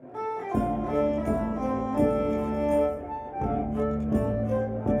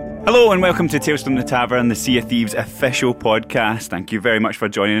Hello and welcome to Tales from the Tavern, the Sea of Thieves official podcast. Thank you very much for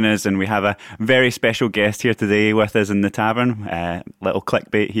joining us, and we have a very special guest here today with us in the tavern. Little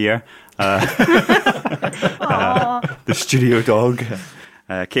clickbait here. The studio dog,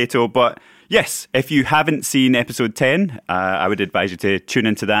 Kato. But yes, if you haven't seen episode 10, I would advise you to tune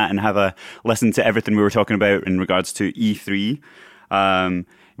into that and have a listen to everything we were talking about in regards to E3.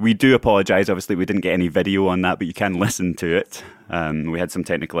 We do apologise, obviously we didn't get any video on that, but you can listen to it. We had some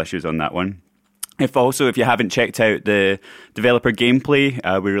technical issues on that one. If you haven't checked out the developer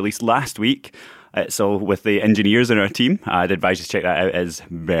gameplay we released last week, it's all with the engineers in our team. I'd advise you to check that out. It's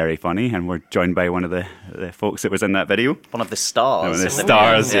very funny, and we're joined by one of the folks that was in that video. One of the stars. One of the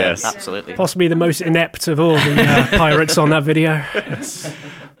stars, yes. Absolutely. Possibly the most inept of all the pirates on that video.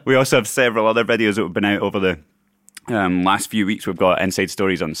 We also have several other videos that have been out over the last few weeks. We've got inside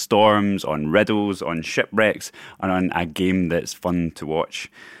stories on storms, on riddles, on shipwrecks, and on a game that's fun to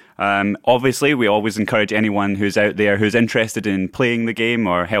watch. Obviously, we always encourage anyone who's out there who's interested in playing the game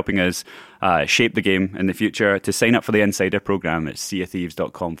or helping us shape the game in the future to sign up for the Insider program at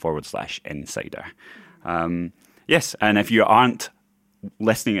seaofthieves.com/insider. Yes, and if you aren't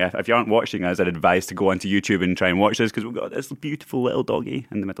listening, if you aren't watching us, I'd advise to go onto YouTube and try and watch this, because we've got this beautiful little doggy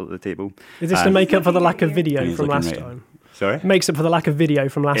in the middle of the table. Is this to make up for the lack of video from last time? Sorry? Makes up for the lack of video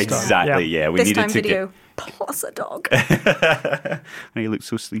from last time. Exactly, yeah. We this needed time to video plus a dog. And he looks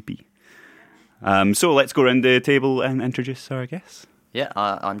so sleepy. So let's go around the table and introduce our guests. Yeah,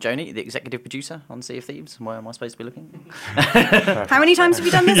 I'm Joni, the executive producer on Sea of Thieves. Where am I supposed to be looking? How many times have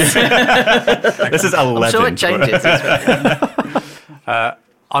you done this? This is 11. I'm sure it changes.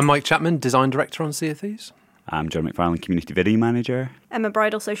 I'm Mike Chapman, design director on Sea of Thieves. I'm John McFarlane, community video manager. Emma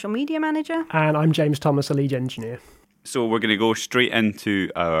Bridal, social media manager. And I'm James Thomas, a lead engineer. So we're going to go straight into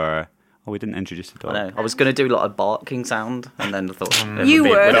our... Oh, we didn't introduce the dog. I know. I was going to do like a barking sound, and then I thought it You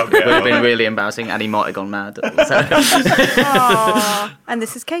would. would have been really embarrassing, and he might have gone mad. Aww. And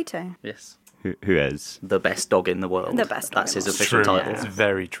this is Kato. Yes. Who is? The best dog in the world. The best dog That's in his the official world. title. It's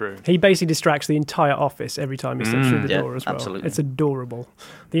very true. He basically distracts the entire office every time he steps through the door as well. Absolutely. It's adorable.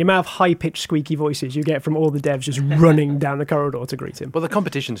 The amount of high-pitched squeaky voices you get from all the devs just running down the corridor to greet him. Well, the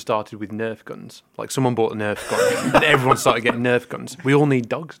competition started with Nerf guns. Like, someone bought a Nerf gun, and everyone started getting Nerf guns. We all need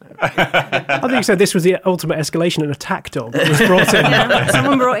dogs now. I think so. This was the ultimate escalation. An attack dog was brought in. Yeah,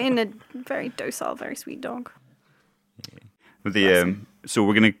 someone brought in a very docile, very sweet dog. So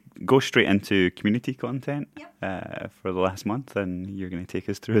we're going to go straight into community content for the last month, and you're going to take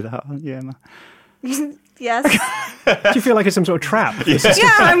us through that, aren't you, Emma? Yes. Do you feel like it's some sort of trap? Yeah,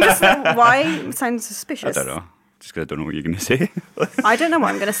 I'm just like, why? It sounds suspicious. I don't know. Just because I don't know what you're going to say. I don't know what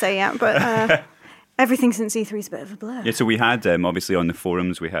I'm going to say yet, but everything since E3 is a bit of a blur. Yeah, so we had, obviously on the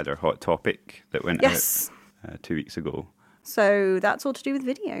forums, we had our hot topic that went Yes. out 2 weeks ago. So that's all to do with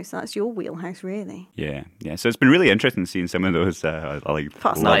video. So that's your wheelhouse, really. Yeah. So it's been really interesting seeing some of those. I like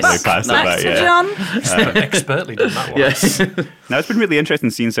Pass that lovely back. pass Back that to back, John. Expertly done that one. Yes. Now it's been really interesting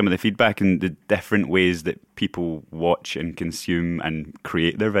seeing some of the feedback and the different ways that people watch and consume and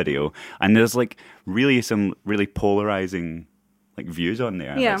create their video. And there's like really some really polarizing like views on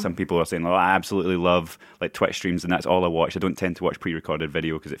there. Yeah. Like some people are saying, "Oh, I absolutely love like Twitch streams, and that's all I watch. I don't tend to watch pre-recorded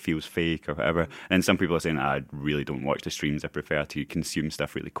video because it feels fake or whatever." And some people are saying, "I really don't watch the streams. I prefer to consume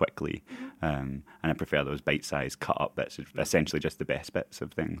stuff really quickly, and I prefer those bite-sized, cut-up bits, essentially just the best bits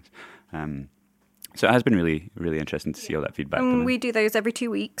of things." So it has been really, really interesting to see all that feedback. And we do those every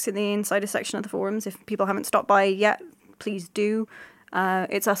 2 weeks in the insider section of the forums. If people haven't stopped by yet, please do.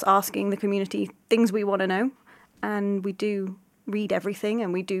 It's us asking the community things we want to know, and we do read everything,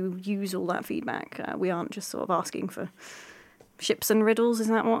 and we do use all that feedback. We aren't just sort of asking for ships and riddles. Is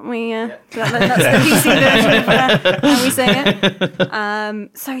that what we... that's the PC version of how we say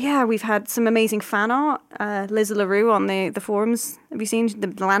it. So yeah, we've had some amazing fan art. Liz LaRue on the forums. Have you seen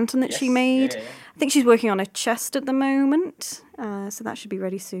the lantern that she made? Yeah. I think she's working on a chest at the moment, so that should be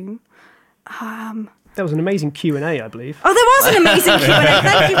ready soon. There was an amazing Q&A, I believe. Oh, there was an amazing Q&A.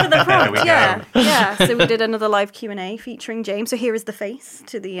 Thank you for the prompt. we go. Yeah. So we did another live Q&A featuring James. So here is the face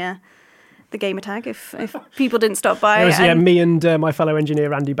to the gamer tag. If people didn't stop by, There was me and my fellow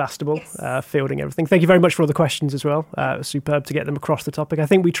engineer Andy Bastable fielding everything. Thank you very much for all the questions as well. It was superb to get them across the topic. I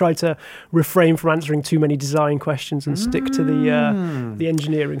think we tried to refrain from answering too many design questions and stick to the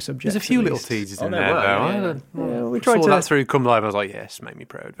engineering subject. There's a few little teases in there, there though. were, we Saw tried to. that through Come Live. I was like, yes, make me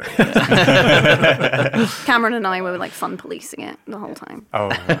proud. Very nice. Cameron and I were like fun policing it the whole time. Oh,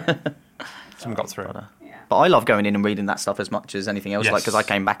 right. Someone got through. Yeah. But I love going in and reading that stuff as much as anything else. Yes. Like, because I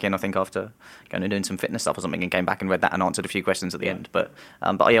came back in, I think, after going and doing some fitness stuff or something, and came back and read that and answered a few questions at the end. But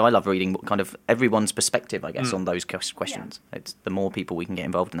yeah, I love reading what kind of everyone's perspective, I guess, on those questions. It's the more people we can get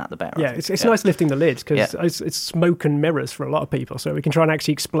involved in that, the better. Yeah, it's nice lifting the lid because it's smoke and mirrors for a lot of people. So we can try and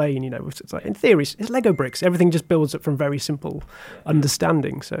actually explain, it's like, in theory, it's Lego bricks. Everything just builds up from very simple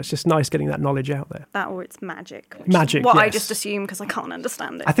understanding. So it's just nice getting that knowledge out there. That or it's magic. Magic, What I yes. just assume because I can't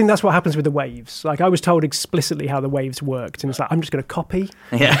understand it. I think that's what happens with the waves. Like, I was told explicitly how the waves worked, and it's like, I'm just going to copy,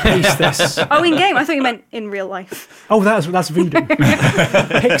 paste this. Oh, in game? I thought you meant in real life. Oh, that's voodoo.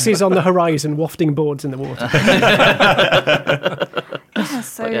 Pixies on the horizon, wafting boards in the water. Yeah,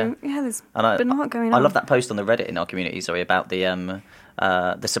 so there's been a lot going on. I love that post on the Reddit in our community, about the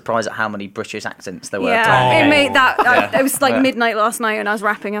surprise at how many British accents there were. Yeah, it made that. It was like midnight last night, and I was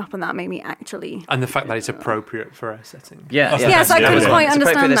wrapping up, and that made me actually. And the fact that it's appropriate for our setting. Yeah. Yes, I couldn't quite It's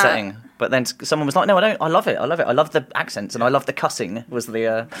appropriate for understand the that. setting. But then someone was like, "No, I don't. I love it. I love the accents, and I love the cussing." Was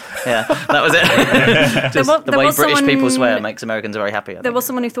the that was it. Just the way British people swear makes Americans very happy. There was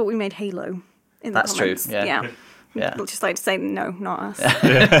someone who thought we made Halo. In That's the comments. true. Yeah. We'll just like to say no, not us.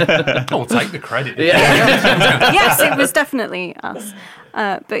 I'll take the credit. Yes, it was definitely us.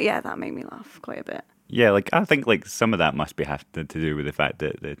 But yeah, that made me laugh quite a bit. Yeah, like I think like some of that must be have to do with the fact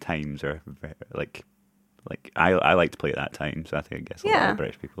that the times are very, like I like to play at that time, so I guess a lot of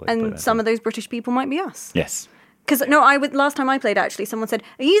British people like to play And that some time. of those British people might be us. Yes. Because last time I played, actually, someone said,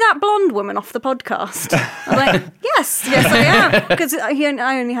 "Are you that blonde woman off the podcast?" I was like, yes, I am. Because I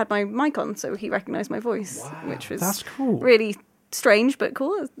only had my mic on, so he recognised my voice, which was That's cool. really strange, but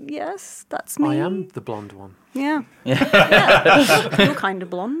cool. Yes, that's me. I am the blonde one. Yeah. You're kind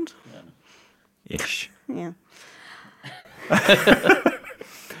of blonde. Ish. Yeah.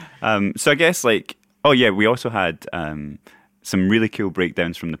 So I guess we also had some really cool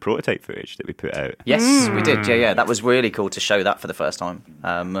breakdowns from the prototype footage that we put out. Yes, we did. Yeah. That was really cool to show that for the first time.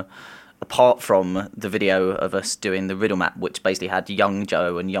 Apart from the video of us doing the riddle map, which basically had young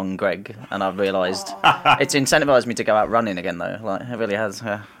Joe and young Greg, and I've realised it's incentivised me to go out running again, though. Like it really has.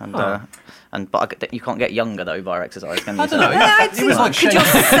 But you can't get younger though via exercise, can you? I don't know. It was like could your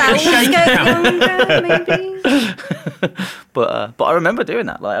cells get younger, maybe? But I remember doing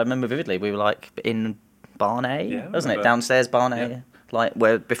that. Like I remember vividly. We were like in Barn A, wasn't it? Downstairs Barn A. Yeah. Like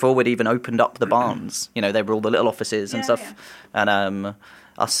where before we'd even opened up the barns, they were all the little offices and stuff, and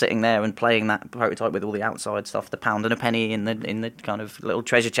us sitting there and playing that prototype with all the outside stuff, the pound and a penny in the kind of little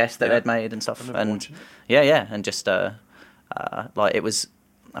treasure chest that they'd made and stuff, and and just it was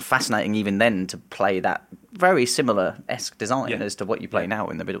fascinating even then to play that very similar-esque design as to what you play now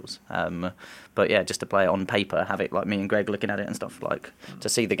in the riddles. But yeah, just to play it on paper, have it like me and Greg looking at it and stuff, like to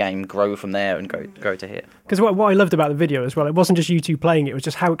see the game grow from there and grow to here. Because what I loved about the video as well, it wasn't just you two playing it was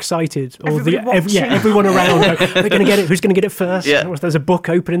just how excited everyone around. They're going to get it. Who's going to get it first? Yeah. There's a book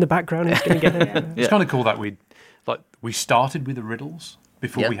open in the background. Who's going to get it? It's kind of cool that we started with the riddles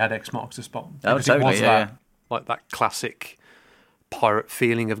before we had X marks the spot. Oh, Because totally, it was that classic pirate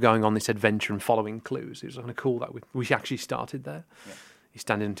feeling of going on this adventure and following clues. It was kind of cool that we actually started there. Yeah. You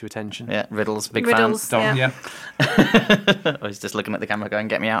stand into attention. Yeah, riddles, big Riddles, fan. Yeah. I was just looking at the camera going,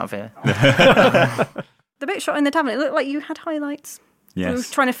 get me out of here. The bit shot in the tavern, it looked like you had highlights. Yes. We were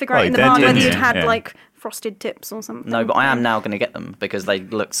trying to figure out in the did, barn whether didn't you'd you? had Yeah. like frosted tips or something. No, but I am now going to get them because they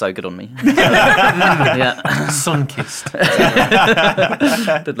look so good on me. Yeah. Sun-kissed.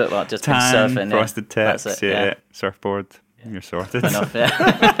 Did look like just Tan, surfing. frosted tips, That's it, surfboard. You're sorted. Enough,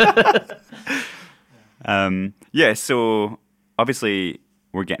 yeah. So obviously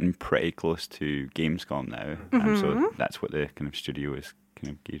we're getting pretty close to Gamescom now, so that's what the kind of studio is kind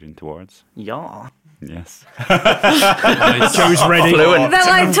of gearing towards. Yeah. Yes. Joe's ready. Fluent. That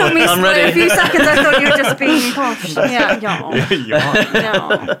like took me I'm ready. a few seconds. I thought you were just being posh. Yeah.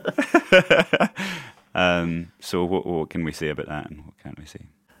 So what can we say about that, and what can't we say?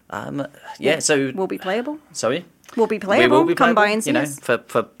 So We'll be playable. sorry. We'll be We playable. will be Come by playable, and see us. for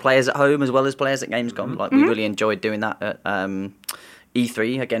players at home as well as players at Gamescom. Like we really enjoyed doing that at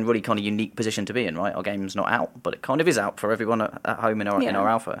E3. Again, really kind of unique position to be in, right? Our game's not out, but it kind of is out for everyone at home in our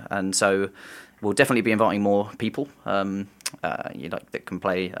alpha, and so we'll definitely be inviting more people. That can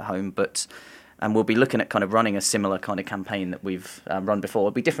play at home, and we'll be looking at kind of running a similar kind of campaign that we've run before.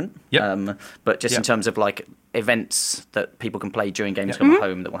 It'll be different, but just in terms of like events that people can play during Gamescom at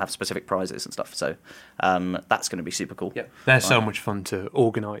home that will have specific prizes and stuff. So that's going to be super cool. Yeah, they're so much fun to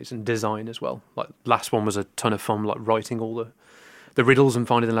organise and design as well. Like last one was a ton of fun, like writing all the riddles and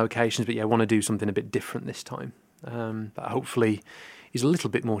finding the locations. But I want to do something a bit different this time. That hopefully is a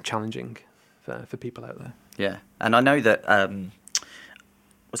little bit more challenging for people out there. Yeah, and I know that.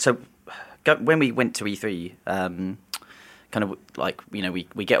 So when we went to E3, kind of like, you know,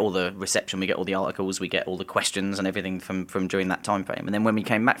 we get all the reception, we get all the articles, we get all the questions and everything from during that time frame. And then when we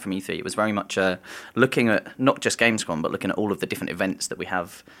came back from E3, it was very much looking at not just Gamescom, but looking at all of the different events that we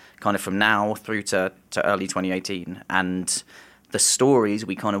have kind of from now through to early 2018, and the stories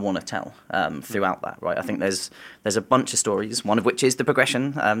we kind of want to tell throughout that, right? I think there's a bunch of stories, one of which is the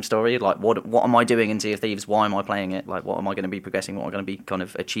progression story, like what am I doing in Sea of Thieves? Why am I playing it? Like, what am I going to be progressing? What am I going to be kind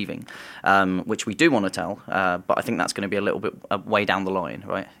of achieving? Which we do want to tell, but I think that's going to be a little bit way down the line,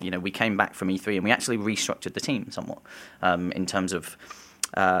 right? You know, we came back from E3 and we actually restructured the team somewhat in terms of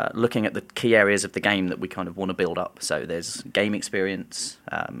looking at the key areas of the game that we kind of want to build up. So there's game experience,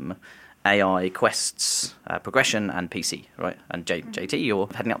 AI, quests, progression, and PC, right? And JT, you're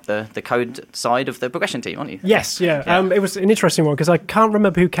heading up the code side of the progression team, aren't you? Yes, yeah. It was an interesting one because I can't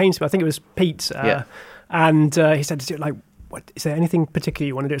remember who came to me. I think it was Pete. And he said, like, what, is there anything particular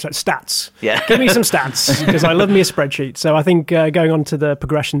you want to do? It's like stats. Yeah. Give me some stats, because I love me a spreadsheet. So I think going on to the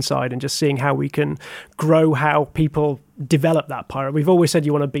progression side and just seeing how we can grow how people develop that pirate. We've always said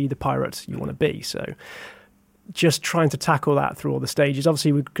you want to be the pirate you want to be, so just trying to tackle that through all the stages.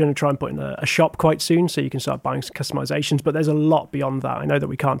 Obviously, we're going to try and put in a shop quite soon, so you can start buying customizations. But there's a lot beyond that. I know that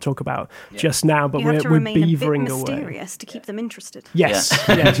we can't talk about just now, but we're beavering a bit away. Mysterious to keep them interested. Yes,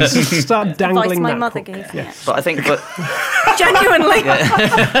 just start dangling my that mother hook. gave Yeah. But I think, genuinely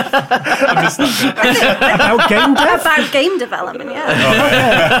About game dev. about game development. Yeah.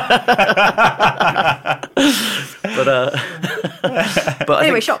 but I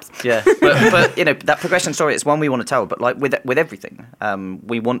Anyway, think, shops. Yeah, but you know, that progression story is one we want to tell. But like with everything,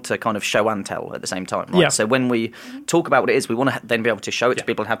 we want to kind of show and tell at the same time. Right? Yeah. So when we talk about what it is, we want to then be able to show it to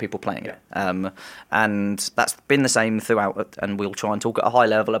people and have people playing it. And that's been the same throughout. And we'll try and talk at a high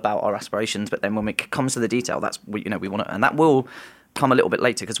level about our aspirations. But then when it comes to the detail, that's we want to, and that will come a little bit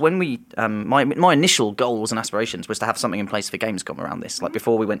later, because when we my initial goals and aspirations was to have something in place for Gamescom around this. Like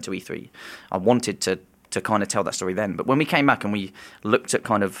before we went to E3, I wanted to kind of tell that story then. But when we came back and we looked at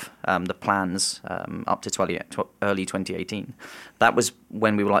kind of the plans up to early 2018, that was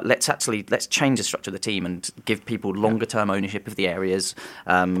when we were like, let's change the structure of the team and give people longer term ownership of the areas,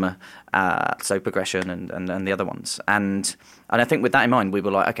 so progression and the other ones. And I think with that in mind, we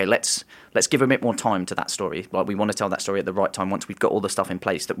were like, okay, let's give a bit more time to that story. Like, we want to tell that story at the right time once we've got all the stuff in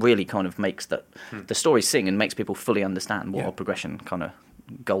place that really kind of makes the story sing and makes people fully understand what our progression kind of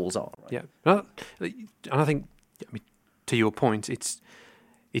goals are. Right? Yeah, and I think, I mean, to your point, it's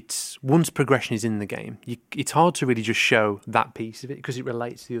once progression is in the game, it's hard to really just show that piece of it because it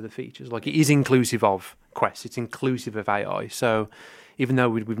relates to the other features. Like, it is inclusive of quests, it's inclusive of AI. So even though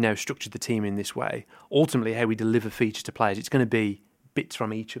we've now structured the team in this way, ultimately how we deliver features to players, it's going to be bits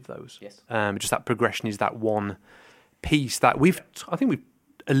from each of those. Yes. Just that progression is that one piece that I think we've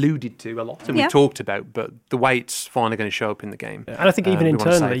alluded to a lot and we talked about, but the way it's finally going to show up in the game. And I think even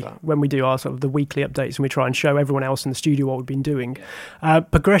internally, when we do our sort of the weekly updates and we try and show everyone else in the studio what we've been doing,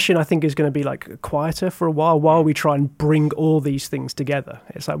 progression I think is going to be like quieter for a while we try and bring all these things together.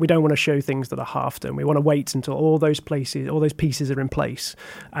 It's like we don't want to show things that are half done. We want to wait until all those pieces are in place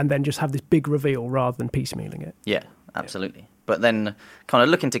and then just have this big reveal rather than piecemealing it. Yeah, absolutely. But then kind of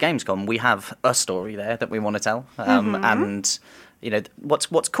looking to Gamescom, we have a story there that we want to tell. And you know,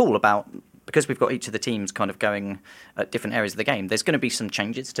 what's cool about, because we've got each of the teams kind of going at different areas of the game, there's going to be some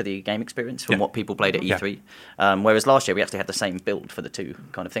changes to the game experience from what people played at E3. Whereas last year we actually had the same build for the two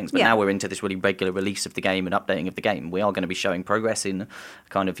kind of things. But now we're into this really regular release of the game and updating of the game. We are going to be showing progress in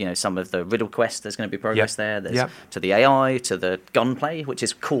kind of, you know, some of the riddle quests. There's going to be progress there. There's to the AI, to the gunplay, which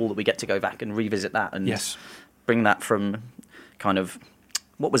is cool that we get to go back and revisit that and bring that from kind of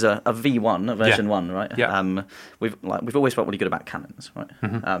what was a V1, a version 1, right? Yeah. We've always felt really good about cannons, right?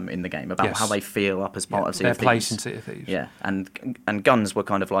 In the game, about how they feel up as part of Sea of Thieves. Their place in Sea of Thieves. Yeah, and guns were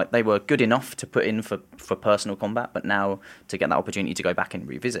kind of like, they were good enough to put in for personal combat, but now to get that opportunity to go back and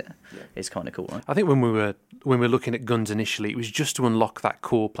revisit is kind of cool, right? I think when we were looking at guns initially, it was just to unlock that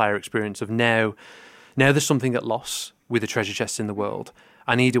core player experience of now there's something at loss with the treasure chests in the world.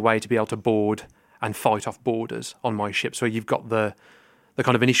 I need a way to be able to board and fight off borders on my ship. So you've got the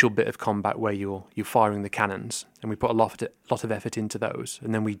kind of initial bit of combat where you're firing the cannons, and we put a lot of effort into those,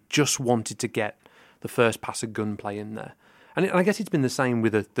 and then we just wanted to get the first pass of gunplay in there. And I guess it's been the same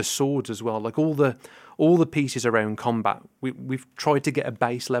with the swords as well. Like all the pieces around combat, we've tried to get a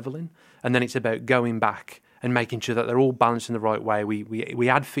base level in, and then it's about going back and making sure that they're all balanced in the right way. We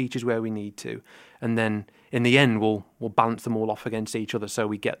add features where we need to, and then in the end we'll balance them all off against each other, so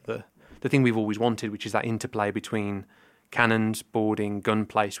we get the thing we've always wanted, which is that interplay between cannons, boarding,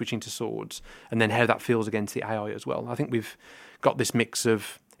 gunplay, switching to swords, and then how that feels against the AI as well. I think we've got this mix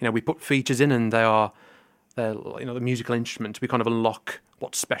of we put features in, and they're the musical instruments. We kind of unlock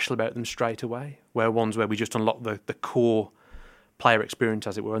what's special about them straight away. Where ones where we just unlock the core player experience,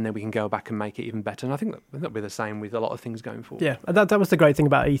 as it were, and then we can go back and make it even better. And I think that'll be the same with a lot of things going forward. Yeah, that was the great thing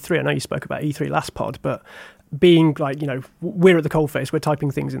about E3. I know you spoke about E3 last pod, but being we're at the coalface, we're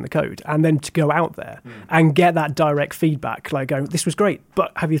typing things in the code, and then to go out there and get that direct feedback, like going, this was great,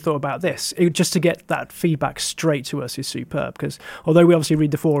 but have you thought about this? Just to get that feedback straight to us is superb, because although we obviously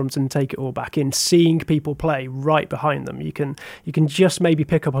read the forums and take it all back in, seeing people play right behind them, you can just maybe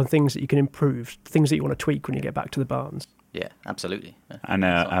pick up on things that you can improve, things that you want to tweak when you get back to the barns. Yeah, absolutely. Yeah. And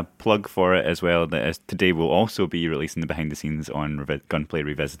a plug for it as well, that is, today we'll also be releasing the behind the scenes on Gunplay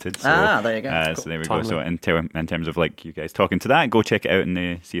Revisited. So, there you go. Cool. So there we go. So in terms of like you guys talking to that, go check it out in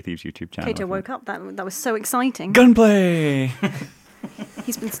the Sea of Thieves YouTube channel. Kato woke up. That was so exciting. Gunplay!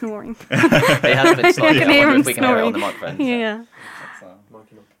 He's been snoring. He has been slightly. I can hear him if we can hear it on snoring. the microphone. So. Yeah.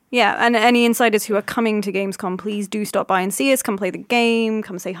 Yeah, and any insiders who are coming to Gamescom, please do stop by and see us. Come play the game.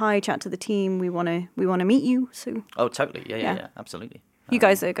 Come say hi, chat to the team. We want to meet you. So. Oh, totally. Yeah, absolutely. You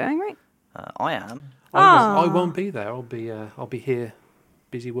guys are going, right? I am. I won't be there. I'll be here,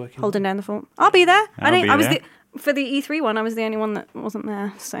 busy working. Holding down the fort. I'll be there. I'll be there. For the E3 one, I was the only one that wasn't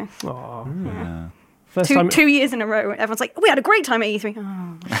there. So. Oh. Yeah. Two years in a row. Everyone's like, we had a great time at E3.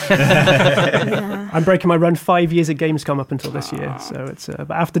 Oh. Yeah. I'm breaking my run 5 years at Gamescom up until this year. So it's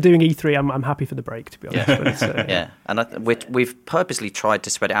but after doing E3, I'm happy for the break, to be honest. Yeah, but it's, yeah. And we've purposely tried to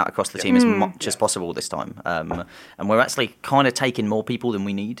spread it out across the team as much as possible this time. And we're actually kind of taking more people than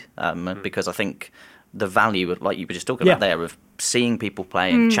we need because I think the value, like you were just talking about there, of seeing people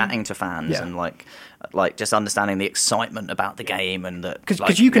play and chatting to fans and like just understanding the excitement about the game and that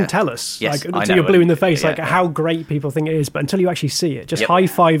because you can tell us until you're blue in the face how great people think it is, but until you actually see it, just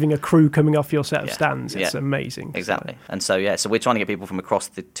high-fiving a crew coming off your set of stands, it's amazing. Exactly. And so we're trying to get people from across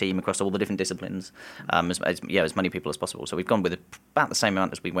the team, across all the different disciplines, as many people as possible. So we've gone with about the same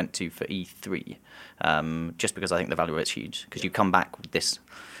amount as we went to for E3, just because I think the value of it's huge, because you come back with this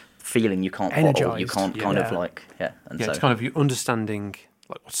feeling you can't bottle, you can't kind of like and so it's kind of you understanding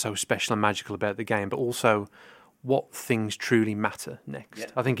like what's so special and magical about the game, but also what things truly matter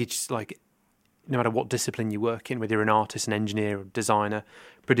next. I think it's like no matter what discipline you work in, whether you're an artist, an engineer, a designer,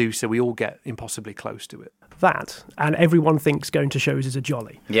 producer, we all get impossibly close to it. That, and everyone thinks going to shows is a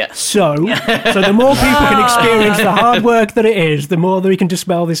jolly. Yeah. So the more people can experience the hard work that it is, the more that we can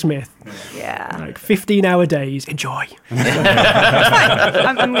dispel this myth. Yeah. Like 15-hour days, enjoy.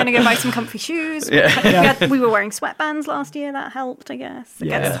 I'm going to go buy some comfy shoes. Yeah. We were wearing sweatbands last year. That helped, I guess. It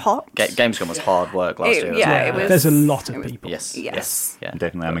gets hot. Gamescom was hard work last year. It was. There's a lot of people. Yes. Yeah.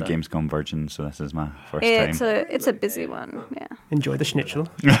 Definitely, I'm a Gamescom virgin, so this is my first time. It's a busy one. Yeah. Enjoy the schnitzel.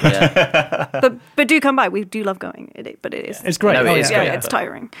 But do come by. We do love going. But it is. It's great. No, it is great. It's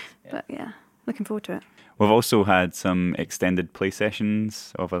tiring. But yeah, looking forward to it. We've also had some extended play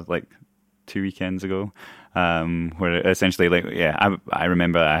sessions of like 2 weekends ago, where essentially, I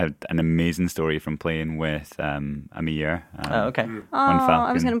remember I had an amazing story from playing with Amir. Okay.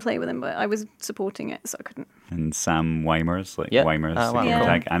 I was going to play with him, but I was supporting it, so I couldn't. And Sam Weimers, Weimers,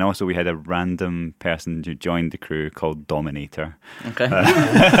 and also we had a random person who joined the crew called Dominator. Okay.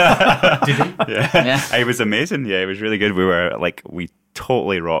 Did he? Yeah. It was amazing. Yeah, it was really good. We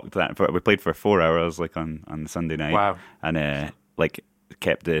totally rocked that. We played for 4 hours, on Sunday night. Wow. And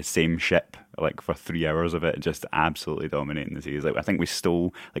kept the same ship for 3 hours of it, just absolutely dominating the seas. I think we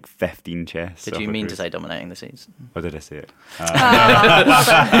stole 15 chests. Did you mean to say dominating the seas? Or did I say it?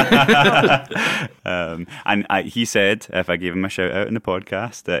 And he said if I gave him a shout out in the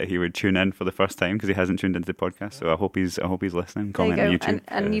podcast that he would tune in for the first time, because he hasn't tuned into the podcast. So I hope he's listening. Comment on YouTube.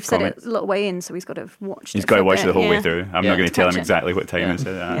 And you've said it a little way in, so he's got to have watched. He's got to watch it the whole way through. I'm not going to tell him exactly what time it's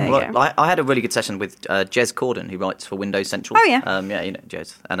at. Well, I had a really good session with Jez Corden, who writes for Windows Central. Oh yeah.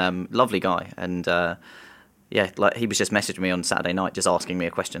 Jez, and lovely guy, and he was just messaging me on Saturday night, just asking me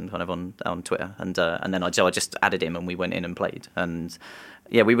a question, kind of on Twitter, and then I just added him, and we went in and played, and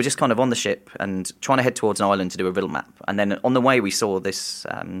we were just kind of on the ship and trying to head towards an island to do a riddle map, and then on the way we saw this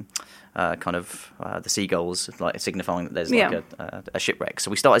the seagulls, signifying that there's a shipwreck. So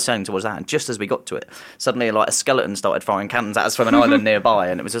we started sailing towards that, and just as we got to it, suddenly a skeleton started firing cannons at us from an island nearby,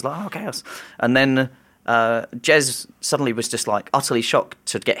 and it was just chaos. And then Jez suddenly was just utterly shocked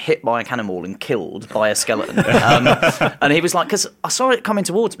to get hit by a cannonball and killed by a skeleton. And he was because I saw it coming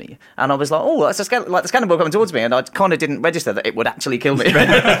towards me, and I was that's a skeleton, this cannonball coming towards me, and I kind of didn't register that it would actually kill me.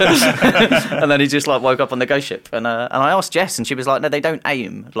 And then he just woke up on the ghost ship, and I asked Jess, and she was no, they don't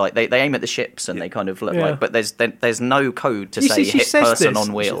aim. They aim at the ships, and they kind of look but there's no code to say hit person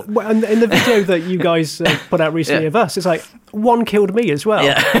on wheel. And in the video that you guys put out recently of us, it's one killed me as well.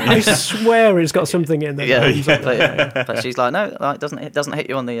 Yeah. I swear it's got something in there. But she's like, no, it doesn't hit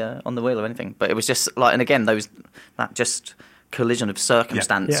you on the wheel or anything. But it was just like, and again, that just collision of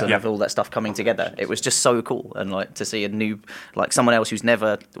circumstance and of all that stuff coming together. It was just so cool, and like to see a new, like someone else who's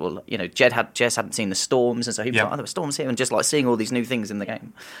never, well, you know, Jez hadn't seen the storms, and so he was like, oh, there were storms here, and just like seeing all these new things in the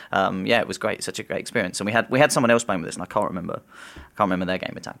game. It was great, such a great experience. And we had someone else playing with us, and I can't remember their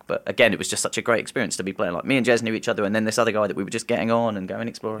game attack, but again, it was just such a great experience to be playing. Like me and Jez knew each other, and then this other guy that we were just getting on and going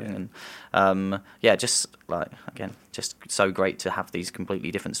exploring, and just like again, just so great to have these completely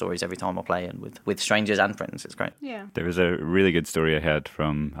different stories every time I play, and with strangers and friends. It's great. Yeah. There was a really good story I heard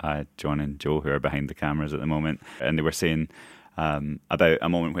from John and Joe, who are behind the cameras at the moment, and they were saying about a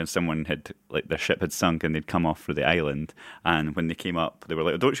moment when someone had, like, their ship had sunk and they'd come off for the island, and when they came up they were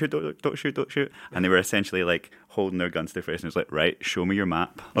like, don't shoot, and they were essentially like holding their guns to their face, and it was like, right, show me your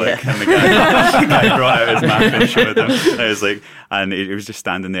map, like, and the guy brought out his map and showed them, and I was like, and it was just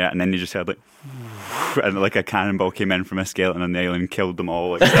standing there, and then you just heard like and like a cannonball came in from a skeleton on the island and killed them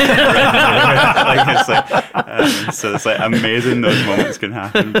all. Like, so it's like amazing those moments can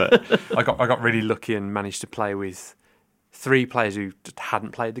happen. But I got really lucky and managed to play with 3 players who just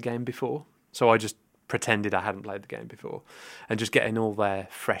hadn't played the game before. So I just pretended I hadn't played the game before, and just getting all their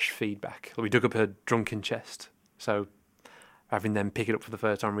fresh feedback. We dug up a drunken chest, so having them pick it up for the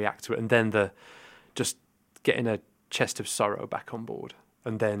first time, react to it, and then just getting a chest of sorrow back on board,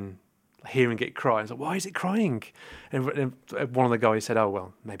 and then hearing it cry. I was like, why is it crying? And one of the guys said, oh,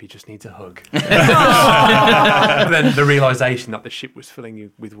 well, maybe it just needs a hug. And then the realisation that the ship was filling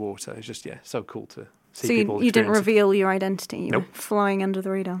you with water is just, so cool to see people. So you didn't reveal your identity? You Nope. were flying under the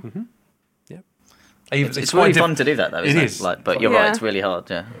radar? Mm-hmm. It's really fun to do that, though, isn't it? Like, but you're right, it's really hard,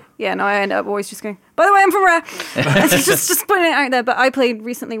 Yeah, no, I end up always just going, by the way, I'm from Rare. just putting it out there. But I played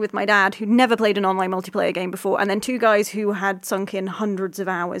recently with my dad, who never played an online multiplayer game before, and then 2 guys who had sunk in hundreds of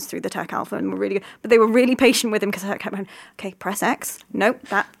hours through the tech alpha and were really good. But they were really patient with him, because I kept going, okay, press X. Nope,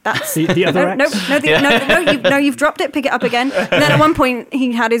 that's... the other X? No, you've dropped it, pick it up again. And then at one point,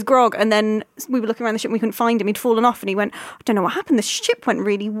 he had his grog, and then we were looking around the ship and we couldn't find him. He'd fallen off, and he went, I don't know what happened. The ship went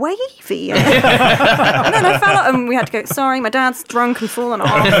really wavy. And then I fell out, and we had to go, sorry, my dad's drunk and fallen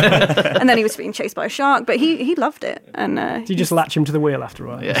off. And then he was being chased by a shark, but he loved it. And did you just latch him to the wheel after a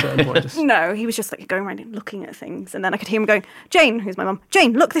while? At a certain point, No, he was just like going around and looking at things, and then I could hear him going, Jane, who's my mum,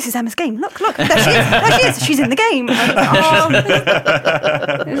 Jane, look, this is Emma's game. Look, there she is. She's in the game. And I was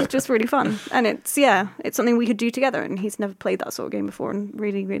like, it was just really fun, and it's something we could do together. And he's never played that sort of game before, and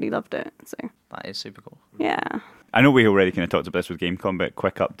really, really loved it. So that is super cool. Yeah. I know we already kind of talked about this with Gamecom, but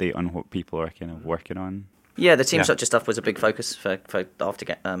quick update on what people are kind of working on. Yeah, the Team Structure stuff was a big focus for after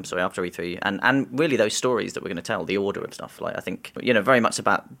E3, and really those stories that we're going to tell, the order of stuff. Like, I think, very much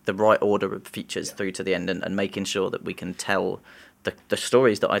about the right order of features through to the end, and making sure that we can tell the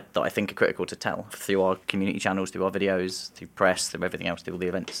stories that I think are critical to tell through our community channels, through our videos, through press, through everything else, through all the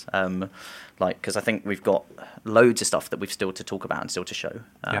events. Because I think we've got loads of stuff that we've still to talk about and still to show.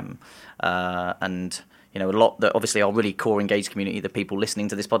 And a lot that obviously our really core engaged community, the people listening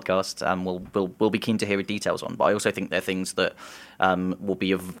to this podcast, will be keen to hear details on. But I also think they're things that will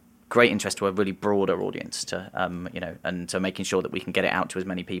be of great interest to a really broader audience, and to making sure that we can get it out to as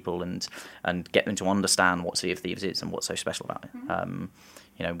many people and get them to understand what Sea of Thieves is and what's so special about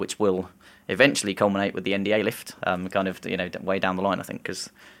it. Which will eventually culminate with the NDA lift, way down the line, I think, because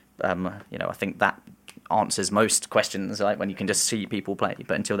I think that answers most questions, like when you can just see people play.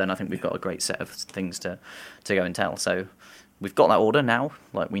 But until then, I think we've got a great set of things to go and tell. So we've got that order now.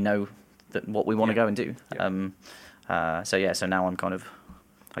 Like, we know that what we want to go and do. So now I'm kind of,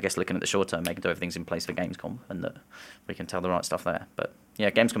 I guess, looking at the short term, making sure everything's in place for Gamescom, and that we can tell the right stuff there. But yeah,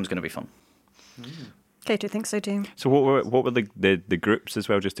 Gamescom's going to be fun. Kato thinks so too. So what were the groups as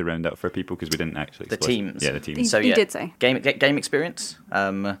well, just to round up for people, because we didn't actually the teams. Yeah, the teams. You did say game experience.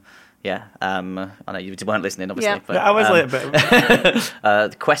 I know you weren't listening, obviously. Yeah. But, I was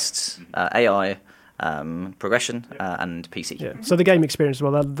the quests, AI, progression, and PC. Yeah. So the game experience as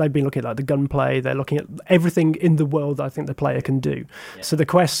well, they've been looking at like the gunplay, they're looking at everything in the world that I think the player can do. Yeah. So the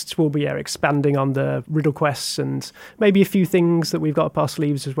quests will be expanding on the riddle quests, and maybe a few things that we've got up our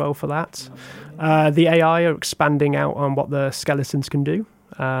sleeves as well for that. The AI are expanding out on what the skeletons can do.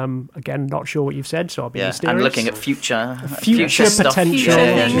 Again, not sure what you've said, so I'll be mysterious. And looking at future stuff,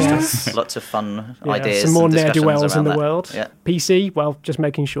 potential. Lots of fun ideas. Some more ne'er-do-wells in the that. world. Yeah. PC, well, just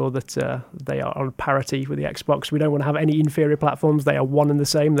making sure that they are on parity with the Xbox. We don't want to have any inferior platforms. They are one and the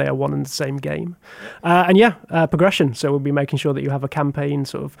same. They are one and the same game. Progression. So we'll be making sure that you have a campaign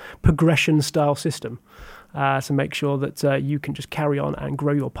sort of progression style system to make sure that you can just carry on and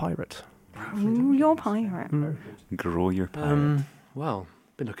grow your pirate. Grow your pirate. Grow your pirate. Well,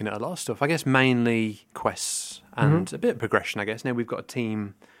 been looking at a lot of stuff. I guess mainly quests and a bit of progression. I guess now we've got a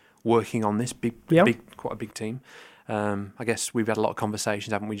team working on this quite a big team. I guess we've had a lot of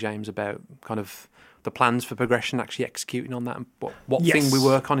conversations, haven't we, James, about kind of the plans for progression, actually executing on that, and what thing we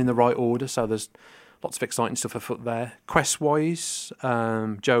work on in the right order. So there's lots of exciting stuff afoot there. Quest-wise,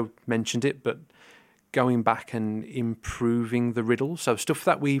 Joe mentioned it, but going back and improving the riddles. So stuff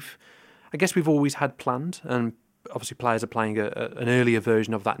that we've always had planned, and obviously players are playing an earlier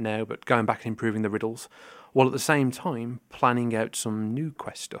version of that now, but going back and improving the riddles, while at the same time planning out some new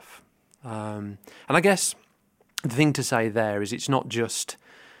quest stuff. And I guess the thing to say there is it's not just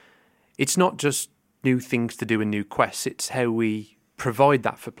new things to do and new quests, it's how we provide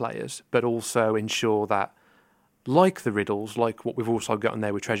that for players, but also ensure that, like the riddles, like what we've also got in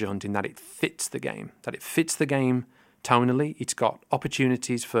there with treasure hunting, that it fits the game tonally. It's got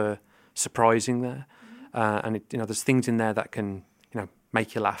opportunities for surprising there, and there's things in there that can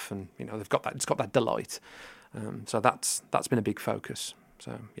make you laugh, and it's got that delight. So that's been a big focus.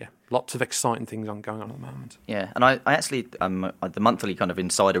 So yeah, lots of exciting things going on at the moment. Yeah, and I actually the monthly kind of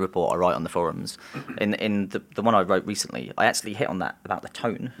insider report I write on the forums, in the one I wrote recently, I actually hit on that about the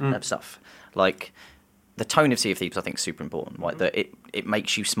tone of stuff. Like the tone of Sea of Thieves, I think, is super important. Right, that it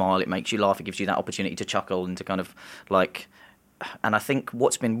makes you smile, it makes you laugh, it gives you that opportunity to chuckle and to kind of like. And I think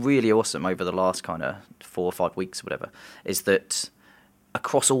what's been really awesome over the last kind of 4 or 5 weeks or whatever is that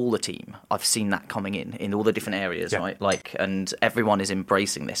across all the team, I've seen that coming in all the different areas, right? Like, and everyone is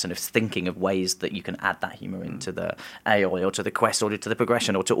embracing this and is thinking of ways that you can add that humour into the AI or to the quest or to the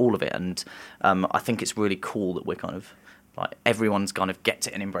progression or to all of it. And I think it's really cool that we're kind of like everyone's kind of gets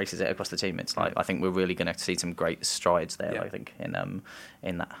it and embraces it across the team. It's like I think we're really going to see some great strides there. Yeah. I think in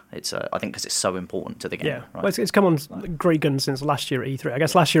that it's I think because it's so important to the game. Yeah, right? well, it's come on great guns since last year at E3. I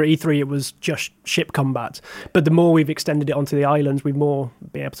guess last year at E3 it was just ship combat, but the more we've extended it onto the islands, we've more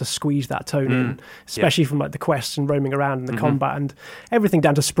been able to squeeze that tone in, especially from like the quests and roaming around and the combat and everything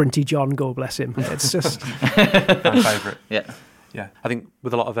down to Sprinty John. God bless him. It's just my favourite. Yeah. I think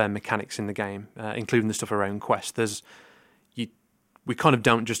with a lot of mechanics in the game, including the stuff around quests, we kind of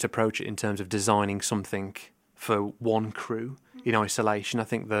don't just approach it in terms of designing something for one crew in isolation. I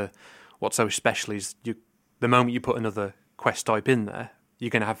think what's so special is the moment you put another quest type in there, you're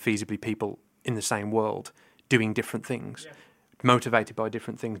going to have feasibly people in the same world doing different things, motivated by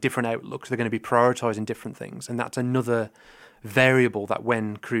different things, different outlooks. They're going to be prioritising different things. And that's another variable that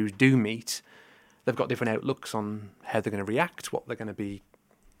when crews do meet, they've got different outlooks on how they're going to react, what they're going to be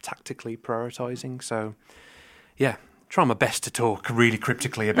tactically prioritising. So, yeah. Try my best to talk really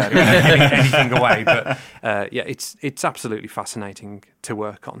cryptically about it without giving anything away, but it's absolutely fascinating to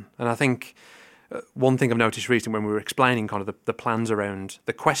work on. And I think one thing I've noticed recently when we were explaining kind of the plans around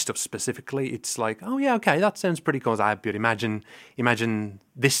the quest stuff specifically, it's like, oh yeah, okay, that sounds pretty cool. I would imagine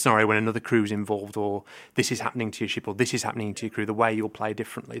this scenario when another crew's involved, or this is happening to your ship, or this is happening to your crew. The way you'll play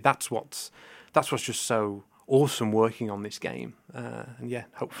differently. That's what's just so awesome working on this game. And yeah,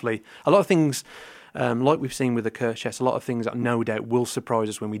 hopefully a lot of things. Like we've seen with the Curse Chest, a lot of things that no doubt will surprise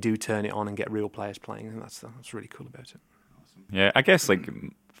us when we do turn it on and get real players playing, and that's really cool about it. Yeah, I guess like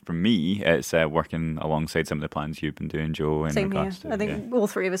for me, it's working alongside some of the plans you've been doing, Joe. Same here. I think all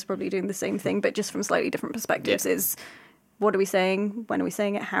three of us are probably doing the same thing, but just from slightly different perspectives. Is what are we saying? When are we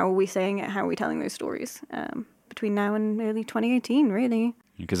saying it? How are we saying it? How are we telling those stories? Between now and early 2018, really.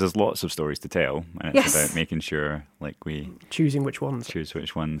 Because there's lots of stories to tell, and it's about making sure we choose which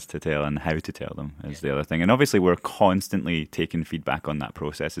ones to tell and how to tell them is the other thing. And obviously we're constantly taking feedback on that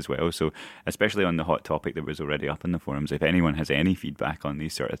process as well. So especially on the hot topic that was already up in the forums, if anyone has any feedback on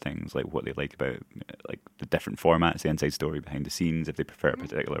these sort of things, like what they like about like the different formats, the inside story behind the scenes, if they prefer a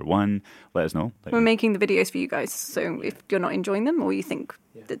particular one, let us know. We're making the videos for you guys, so if you're not enjoying them or you think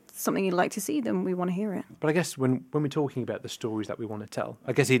that's something you'd like to see, then we want to hear it. But I guess when we're talking about the stories that we want to tell,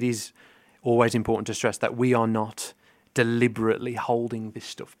 I guess it is always important to stress that we are not deliberately holding this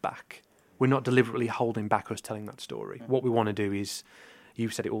stuff back. We're not deliberately holding back us telling that story. What we want to do is,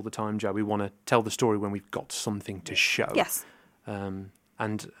 you've said it all the time, Joe, we want to tell the story when we've got something to show. Yes. And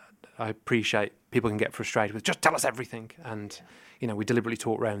I appreciate people can get frustrated with, just tell us everything. And, we deliberately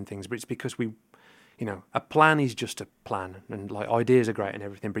talk around things, but it's because a plan is just a plan, and like ideas are great and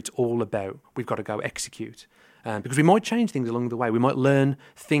everything, but it's all about we've got to go execute. Because we might change things along the way. We might learn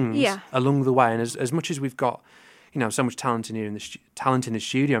things along the way. And as much as we've got, so much talent in the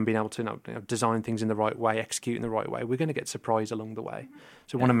studio and being able to design things in the right way, execute in the right way, we're going to get surprised along the way.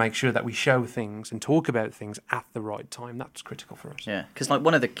 So we want to make sure that we show things and talk about things at the right time. That's critical for us. Yeah, because like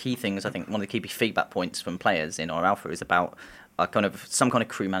one of the key things, I think one of the key feedback points from players in our alpha is about kind of some kind of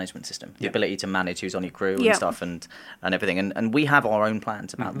crew management system, the ability to manage who's on your crew and Yeah. stuff and everything. And we have our own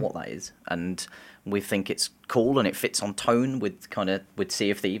plans about what that is, and we think it's cool and it fits on tone with Sea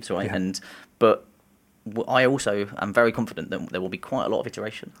of Thieves, right? Yeah. But I also am very confident that there will be quite a lot of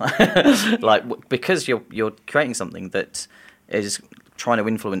iteration, because you're creating something that is trying to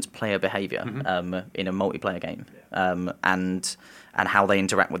influence player behaviour in a multiplayer game, and how they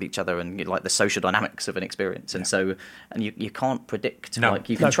interact with each other and like the social dynamics of an experience. And so, and you can't predict. No. Like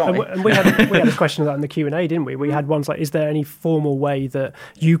you can No, try. and we had a question of that in the Q&A, didn't we? We had ones like, is there any formal way that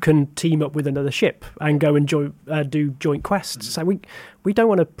you can team up with another ship and go and do joint quests? So we don't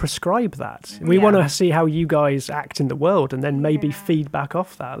want to prescribe that. We want to see how you guys act in the world and then maybe feed back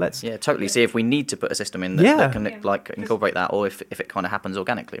off that. Totally. See if we need to put a system in that can like incorporate that, or if it kind of happens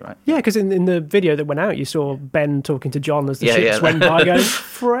organically, right? Yeah, because in the video that went out, you saw Ben talking to John as the ships went by going,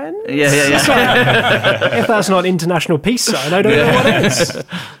 friends? Yeah. Sorry, if that's not international peace sign, I don't know what is.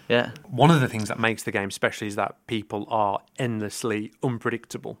 Yeah. One of the things that makes the game special is that people are endlessly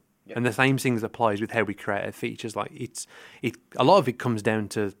unpredictable. Yeah. And the same things applies with how we create our features. Like a lot of it comes down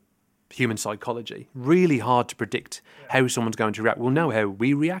to human psychology. Really hard to predict how someone's going to react. We'll know how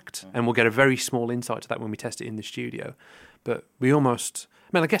we react, and we'll get a very small insight to that when we test it in the studio. But we almost,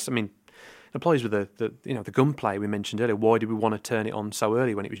 it applies with the gunplay we mentioned earlier. Why did we want to turn it on so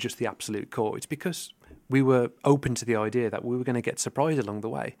early when it was just the absolute core? It's because we were open to the idea that we were going to get surprised along the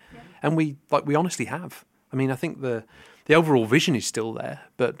way, and we honestly have. I think the overall vision is still there,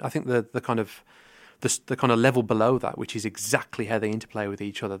 but I think the kind of level below that, which is exactly how they interplay with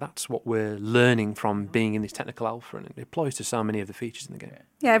each other, that's what we're learning from being in this technical alpha, and it applies to so many of the features in the game.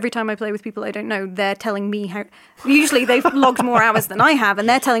 Yeah, every time I play with people I don't know, they're telling me how. Usually they've logged more hours than I have, and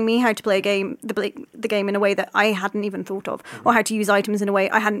they're telling me how to play the game in a way that I hadn't even thought of, or how to use items in a way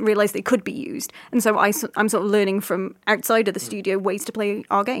I hadn't realised they could be used. And so I'm sort of learning from outside of the studio ways to play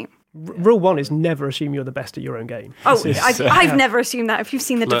our game. Rule one is never assume you're the best at your own game. Oh, I've never assumed that. If you've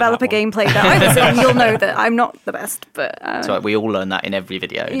seen the developer gameplay that I was in, you'll know that I'm not the best. But so we all learn that in every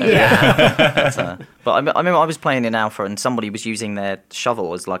video. Don't we? But I remember I was playing in alpha, and somebody was using their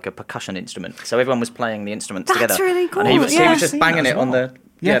shovel as like a percussion instrument. So everyone was playing the instruments together. That's really cool. And he was just banging it on the.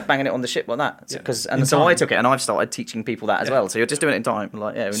 Yeah. Banging it on the ship like that. So I took it, and I've started teaching people that as well. So you're just doing it in time.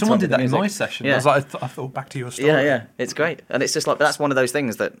 Someone did that in my session. I was like, I thought back to your story. Yeah, it's great. And it's just like, that's one of those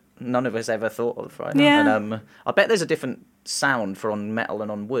things that none of us ever thought of, right? Yeah. And I bet there's a different sound for on metal and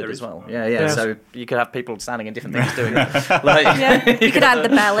on wood as well. Yeah. So you could have people standing in different things doing it. You could add the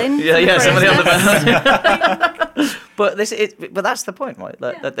bell in. Yeah, somebody on the bell. But that's the point, right?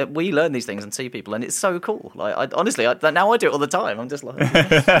 That we learn these things and see people, and it's so cool. Like, honestly, now I do it all the time. I'm just like,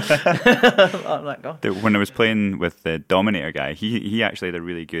 I'm like, God. When I was playing with the Dominator guy, he actually had a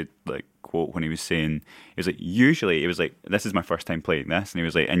really good quote when he was saying, it was like, usually it was like, this is my first time playing this, and he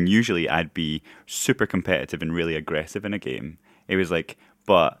was like, and usually I'd be super competitive and really aggressive in a game. It was like,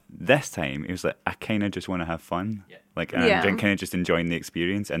 but this time it was like, I kind of just want to have fun. I'm kind of just enjoying the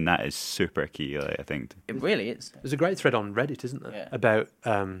experience, and that is super key, I think. It really is. There's a great thread on Reddit, isn't there, about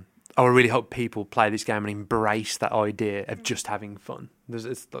I really hope people play this game and embrace that idea of just having fun.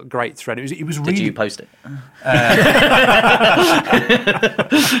 It's a great thread. It was really. Did you post it? With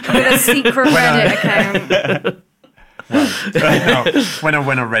a secret Reddit account.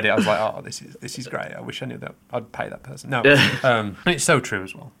 When I read it, I was like, "Oh, this is great. I wish I knew that. I'd pay that person." No, and it's so true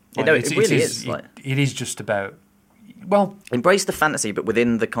as well. It really is. It is just about embrace the fantasy, but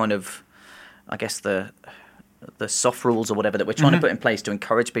within the kind of, I guess the soft rules or whatever that we're trying to put in place to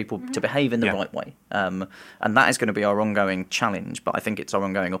encourage people to behave in the right way. And that is going to be our ongoing challenge, but I think it's our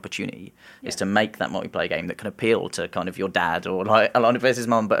ongoing opportunity is to make that multiplayer game that can appeal to kind of your dad or like Alana versus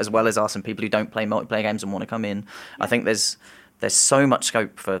Mum, but as well as us and people who don't play multiplayer games and want to come in. I think there's so much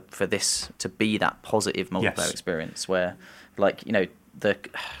scope for this to be that positive multiplayer experience where, like, you know,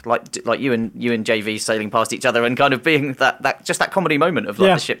 like you and JV sailing past each other and kind of being that just that comedy moment of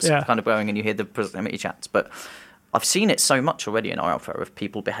the ships kind of going and you hear the proximity chats. But I've seen it so much already in our alpha of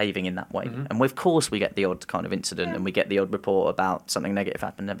people behaving in that way, and of course we get the odd kind of incident and we get the odd report about something negative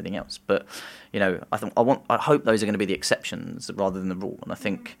happened and everything else. But you know, I hope those are going to be the exceptions rather than the rule, and I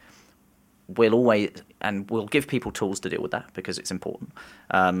think we'll give people tools to deal with that because it's important.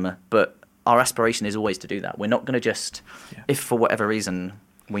 But our aspiration is always to do that. We're not going to just, if for whatever reason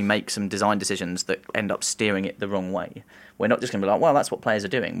we make some design decisions that end up steering it the wrong way, we're not just going to be like, well, that's what players are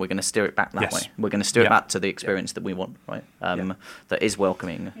doing. We're going to steer it back that way. We're going to steer it back to the experience that we want, right? That is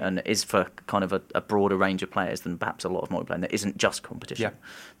welcoming and is for kind of a broader range of players than perhaps a lot of multiplayer, and that isn't just competition.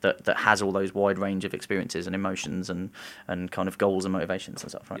 That has all those wide range of experiences and emotions and kind of goals and motivations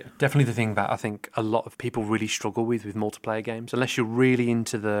and stuff, right? Definitely the thing that I think a lot of people really struggle with multiplayer games, unless you're really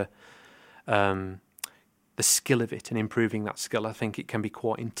into the skill of it and improving that skill. I think it can be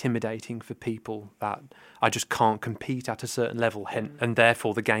quite intimidating for people that I just can't compete at a certain level, and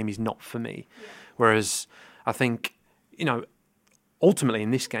therefore the game is not for me. Whereas I think, ultimately in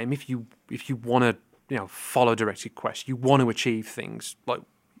this game, if you want to follow directed quests, you want to achieve things, like,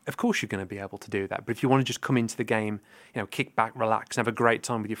 of course you're going to be able to do that. But if you want to just come into the game, kick back, relax, and have a great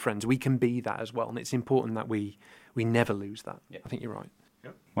time with your friends, we can be that as well. And it's important that we never lose that. I think you're right.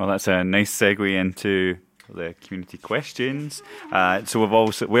 Well, that's a nice segue into the community questions.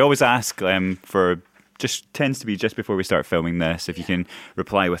 So we always ask for, just tends to be just before we start filming this, if you can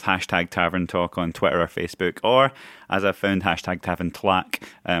reply with hashtag Tavern Talk on Twitter or Facebook, or as I've found, hashtag Tavern Tlack,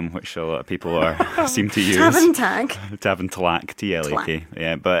 which a lot of people seem to use. Tavern Tag. Tavern Tlack, T-L-A-K.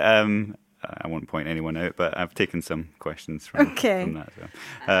 Yeah, but I won't point anyone out, but I've taken some questions from that.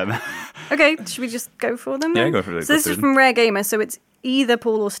 So. Okay, should we just go for them then? Yeah, go for it. So this is from Rare Gamer, so it's either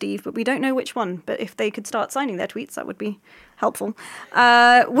Paul or Steve, but we don't know which one. But if they could start signing their tweets, that would be helpful.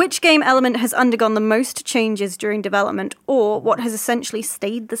 Which game element has undergone the most changes during development, or what has essentially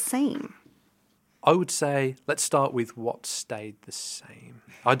stayed the same? I would say, let's start with what stayed the same.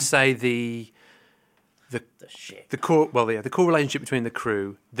 I'd say the ship. The core relationship between the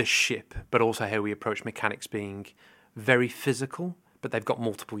crew, the ship, but also how we approach mechanics being very physical, but they've got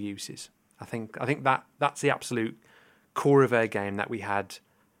multiple uses. I think that's the absolute core of our game that we had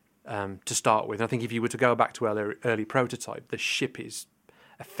to start with. And I think if you were to go back to early prototype, the ship is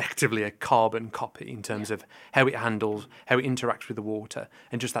effectively a carbon copy in terms of how it handles, how it interacts with the water,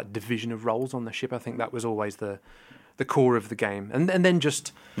 and just that division of roles on the ship. I think that was always the core of the game. And then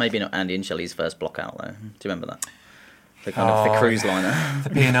just... Maybe not Andy and Shelley's first block out, though. Do you remember that? The cruise liner. The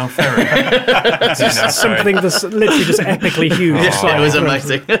P&O ferry. Something that's literally just epically huge. It was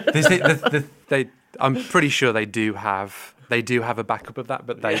amazing. I'm pretty sure they do have a backup of that,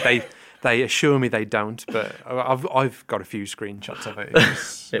 but they assure me they don't. But I've got a few screenshots of it.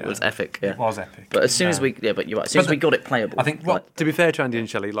 It was epic. Yeah. It was epic. But as soon as we got it playable, I think. To be fair to Andy and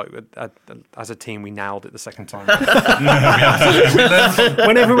Shelley, as a team, we nailed it the second time.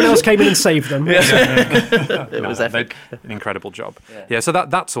 When everyone else came in and saved them, it was epic. An incredible job. Yeah. So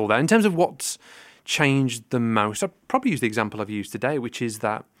that's all there. In terms of what's changed the most, I'd probably use the example I've used today, which is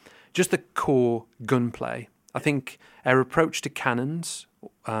that just the core gunplay. I think our approach to cannons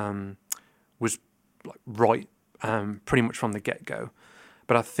was right pretty much from the get-go.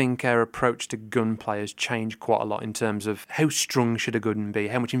 But I think our approach to gunplay has changed quite a lot in terms of how strong should a gun be,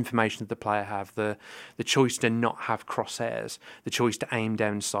 how much information does the player have, the choice to not have crosshairs, the choice to aim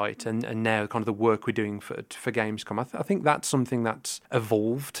down sight, and now kind of the work we're doing for Gamescom. I think that's something that's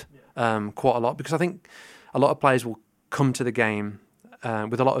evolved quite a lot, because I think a lot of players will come to the game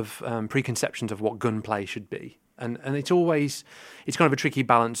with a lot of preconceptions of what gunplay should be. And it's kind of a tricky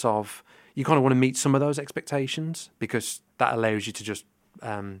balance of, you kind of want to meet some of those expectations, because that allows you to just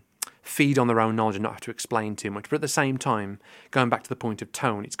feed on their own knowledge and not have to explain too much. But at the same time, going back to the point of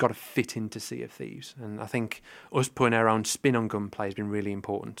tone, it's got to fit into Sea of Thieves. And I think us putting our own spin on gunplay has been really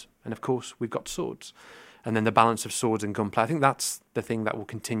important. And of course, we've got swords. And then the balance of swords and gunplay, I think that's the thing that will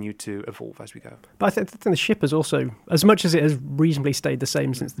continue to evolve as we go. But I think the ship has also, as much as it has reasonably stayed the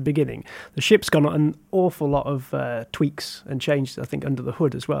same since the beginning, the ship's gone an awful lot of tweaks and changes, I think, under the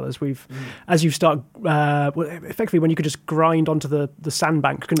hood as well. As you start, effectively, when you could just grind onto the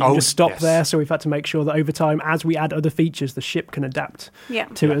sandbank, couldn't you just stop there? So we've had to make sure that over time, as we add other features, the ship can adapt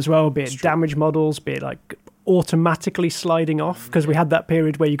to it as well, be it damage models, be it like automatically sliding off, because we had that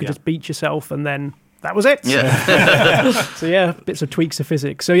period where you could just beat yourself and then... That was it. Yeah. So bits of tweaks of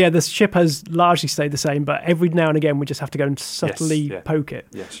physics. So the ship has largely stayed the same, but every now and again we just have to go and subtly poke it.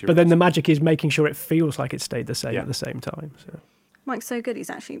 Yes, but then the magic is making sure it feels like it stayed the same at the same time. So. Mike's so good,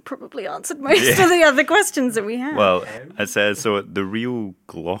 he's actually probably answered most of the other questions that we have. Well, it says, so the real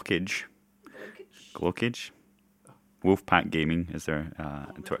Glockage, Wolfpack Gaming is their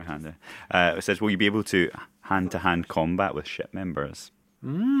Twitter handle. It says, will you be able to hand-to-hand combat with ship members?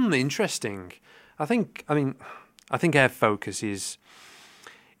 Interesting. I think our focus is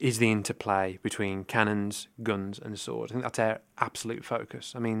the interplay between cannons, guns, and swords. I think that's our absolute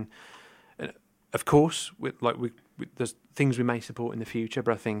focus. I mean, of course, we there's things we may support in the future,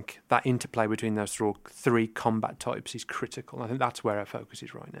 but I think that interplay between those three combat types is critical. I think that's where our focus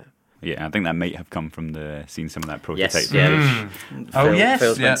is right now. Yeah, I think that might have come from seeing some of that prototype. Yes, yeah.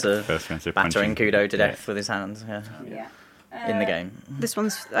 Phil Spencer Phil Spencer battering punching. Kudo to death with his hands. Yeah. In the game.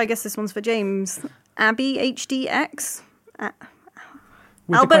 I guess this one's for James. Abby HDX. With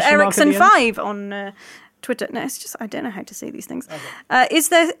the Albert question mark at the Ericsson end? 5 on Twitter. No, it's just I don't know how to say these things. Is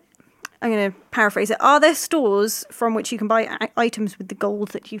there? I'm going to paraphrase it. Are there stores from which you can buy items with the gold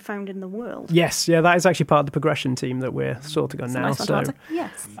that you found in the world? Yes, yeah, that is actually part of the progression team that we're sorting on It's a now. nice one to answer.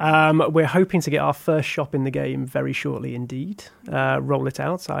 Yes. We're hoping to get our first shop in the game very shortly indeed. Roll it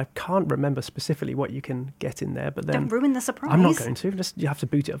out. So I can't remember specifically what you can get in there, but then Don't ruin the surprise. I'm not going to. You have to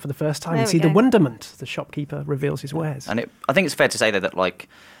boot it up for the first time There and we see the go. wonderment. The shopkeeper reveals his wares. And I think it's fair to say that like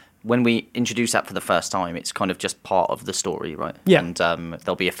when we introduce that for the first time, it's kind of just part of the story, right? Yeah. And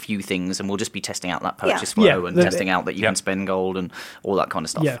there'll be a few things, and we'll just be testing out that purchase Yeah. flow Yeah, and the- testing out that you Yep. can spend gold and all that kind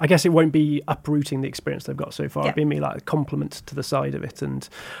of stuff. Yeah, I guess it won't be uprooting the experience they've got so far. Yeah. It'll be me like a compliment to the side of it, and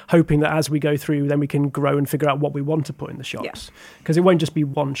hoping that as we go through, then we can grow and figure out what we want to put in the shops. Because it won't just be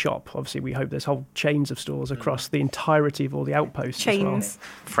one shop. Obviously, we hope there's whole chains of stores across the entirety of all the outposts. Chains.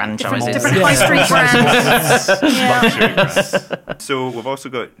 Franchises. Different high street brands. Yeah. So we've also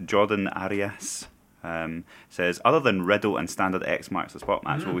got Jordan Arias. Says, other than Riddle and Standard X marks the spot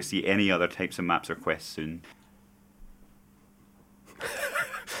maps, will we see any other types of maps or quests soon?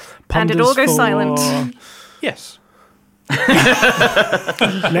 And it Ponders all goes for- silent. Yes.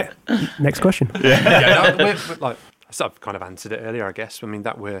 Next question. Like I've kind of answered it earlier, I guess. I mean,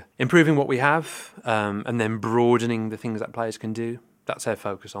 that we're improving what we have, and then broadening the things that players can do. That's our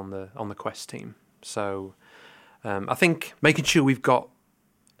focus on the quest team. So I think making sure we've got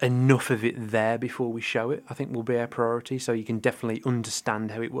enough of it there before we show it, I think will be our priority. So you can definitely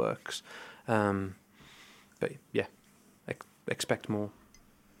understand how it works. But yeah, expect more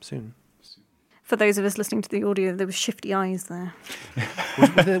soon. For those of us listening to the audio, there was shifty eyes there.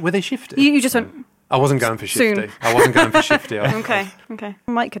 Were they shifty? You just went, I wasn't going for Soon. shifty. I wasn't going for shifty. okay.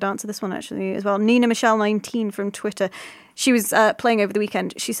 Mike could answer this one actually as well. Nina Michelle 19 from Twitter. She was playing over the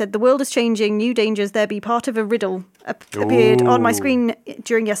weekend. She said, the world is changing, new dangers, there be part of a riddle appeared on my screen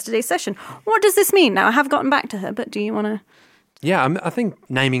during yesterday's session. What does this mean? Now, I have gotten back to her, but do you want to... Yeah, I think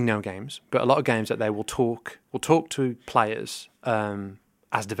naming no games, but a lot of games that they will talk to players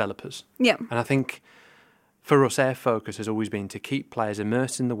as developers. Yeah. And I think for us, our focus has always been to keep players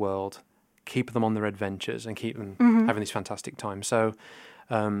immersed in the world, keep them on their adventures, and keep them having this fantastic time. So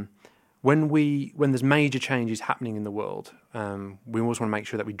when there's major changes happening in the world, we always want to make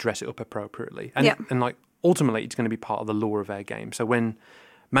sure that we dress it up appropriately. And, and like ultimately, it's going to be part of the lore of our game. So when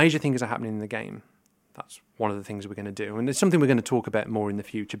major things are happening in the game, that's one of the things we're going to do, and it's something we're going to talk about more in the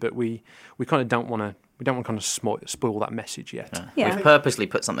future. But we kind of don't want to kind of spoil that message yet. Yeah. We've purposely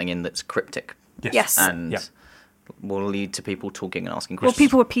put something in that's cryptic. Yes. And Yeah. will lead to people talking and asking Well, questions.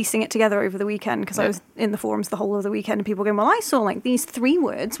 people were piecing it together over the weekend because I was in the forums the whole of the weekend and people going, well, I saw like these 3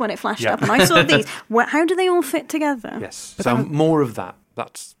 words when it flashed up and I saw these. How do they all fit together? Yes. So more of that.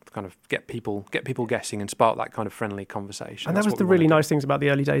 That's kind of get people guessing and spark that kind of friendly conversation. And That's that was what the we wanna really do. nice things about the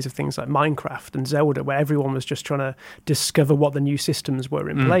early days of things like Minecraft and Zelda, where everyone was just trying to discover what the new systems were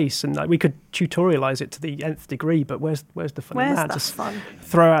in place, and like, we could tutorialize it to the nth degree. But where's the fun in Where's that? that Just fun?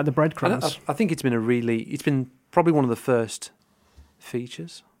 throw out the And breadcrumbs. I think it's been probably one of the first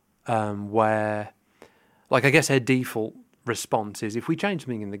features where, like, I guess our default response is if we change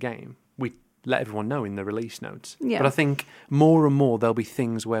something in the game, we let everyone know in the release notes. Yeah. But I think more and more there'll be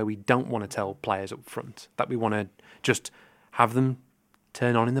things where we don't want to tell players up front, that we want to just have them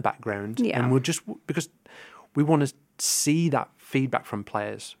turn on in the background. Yeah. And we'll just, because we want to see that feedback from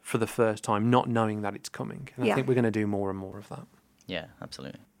players for the first time, not knowing that it's coming. And Yeah. I think we're going to do more and more of that. Yeah,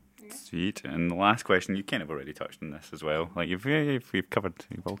 absolutely. Sweet. And the last question, you kind of already touched on this as well. Like you've covered,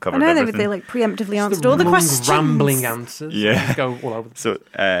 you've all I covered know everything. they like preemptively It's answered all the long, questions. rambling answers. Yeah. Just go all over the So,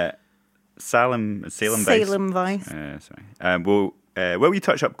 Salem Vice. Salem Vice. Will you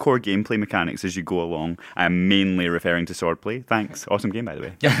touch up core gameplay mechanics as you go along? I'm mainly referring to swordplay. Thanks. Awesome game, by the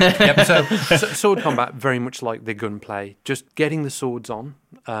way. Yep. So sword combat, very much like the gunplay, just getting the swords on,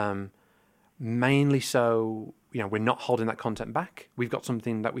 mainly so we're not holding that content back. We've got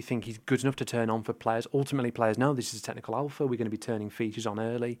something that we think is good enough to turn on for players. Ultimately, players know this is technical alpha. We're going to be turning features on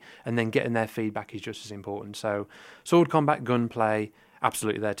early, and then getting their feedback is just as important. So sword combat, gunplay,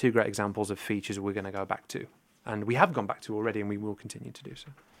 absolutely, they're 2 great examples of features we're going to go back to. And we have gone back to already, and we will continue to do so.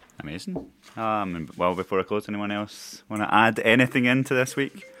 Amazing. Well, before I close, anyone else want to add anything into this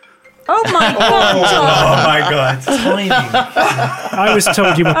week? Oh my god, John! Oh my god. Timing. I was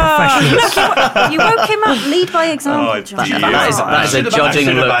told you were professionals. You woke him up. Lead by example, John. dear. That is a judging I should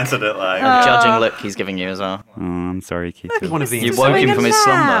have look. answered it like. Judging look he's giving you as well. Oh, I'm sorry, Kato. One of the You woke him from his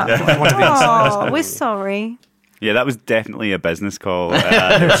slumber. One of the insiders. Oh, we're sorry. Yeah, that was definitely a business call.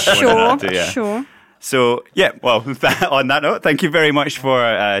 Sure. So, yeah, well, on that note, thank you very much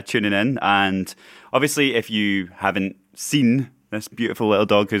for tuning in. And obviously, if you haven't seen this beautiful little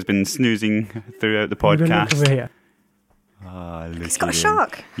dog who's been snoozing throughout the Look over podcast. here. Oh, He's got a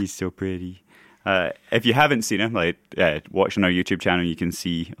shark. He's so pretty. If you haven't seen him, watching our YouTube channel, you can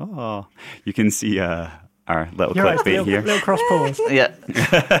see our little You're right, clickbait here. little cross paws. Yeah.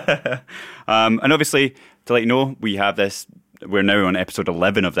 And obviously, to let you know, we have this. We're now on episode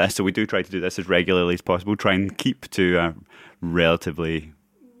 11 of this, so we do try to do this as regularly as possible. Try and keep to a relatively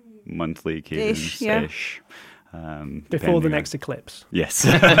monthly cadence-ish. Before the next eclipse. Yes.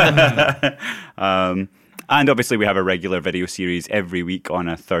 And obviously we have a regular video series every week on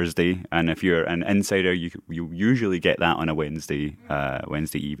a Thursday, and if you're an insider, you usually get that on a Wednesday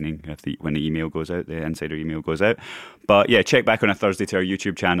evening when the email goes out, the insider email goes out. But yeah, check back on a Thursday to our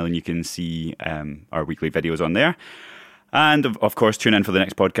YouTube channel and you can see our weekly videos on there. And of course, tune in for the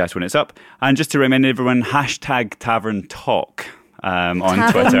next podcast when it's up. And just to remind everyone, #TavernTalk.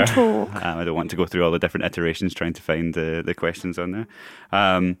 On Twitter. I don't want to go through all the different iterations trying to find the questions on there.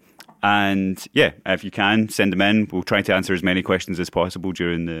 And yeah, if you can, send them in. We'll try to answer as many questions as possible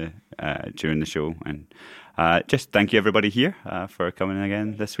during the show. And just thank you everybody here for coming in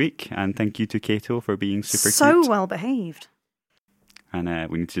again this week. And thank you to Kato for being super cute. So well behaved. And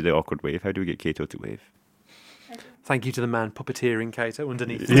we need to do the awkward wave. How do we get Kato to wave? Thank you to the man puppeteering Kato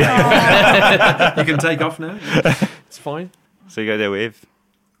underneath. Yeah. You can take off now. It's fine. So you got to wave.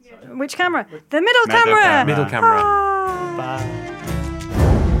 Which camera? The middle camera. Middle camera. Bye.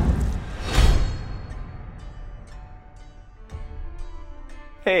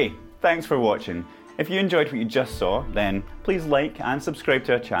 Hey, thanks for watching. If you enjoyed what you just saw, then please like and subscribe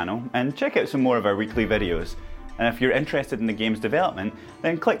to our channel and check out some more of our weekly videos. And if you're interested in the game's development,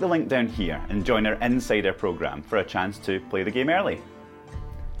 then click the link down here and join our Insider program for a chance to play the game early.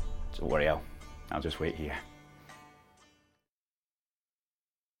 Don't worry, I'll just wait here.